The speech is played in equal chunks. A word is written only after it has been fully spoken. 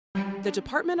The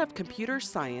Department of Computer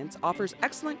Science offers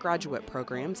excellent graduate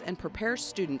programs and prepares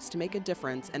students to make a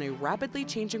difference in a rapidly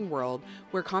changing world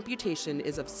where computation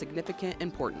is of significant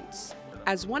importance.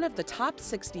 As one of the top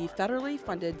 60 federally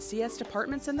funded CS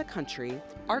departments in the country,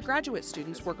 our graduate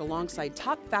students work alongside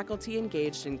top faculty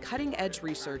engaged in cutting-edge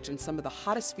research in some of the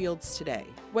hottest fields today.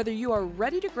 Whether you are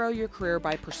ready to grow your career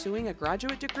by pursuing a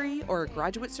graduate degree or a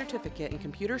graduate certificate in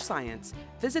computer science,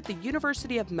 visit the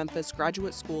University of Memphis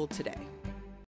Graduate School today.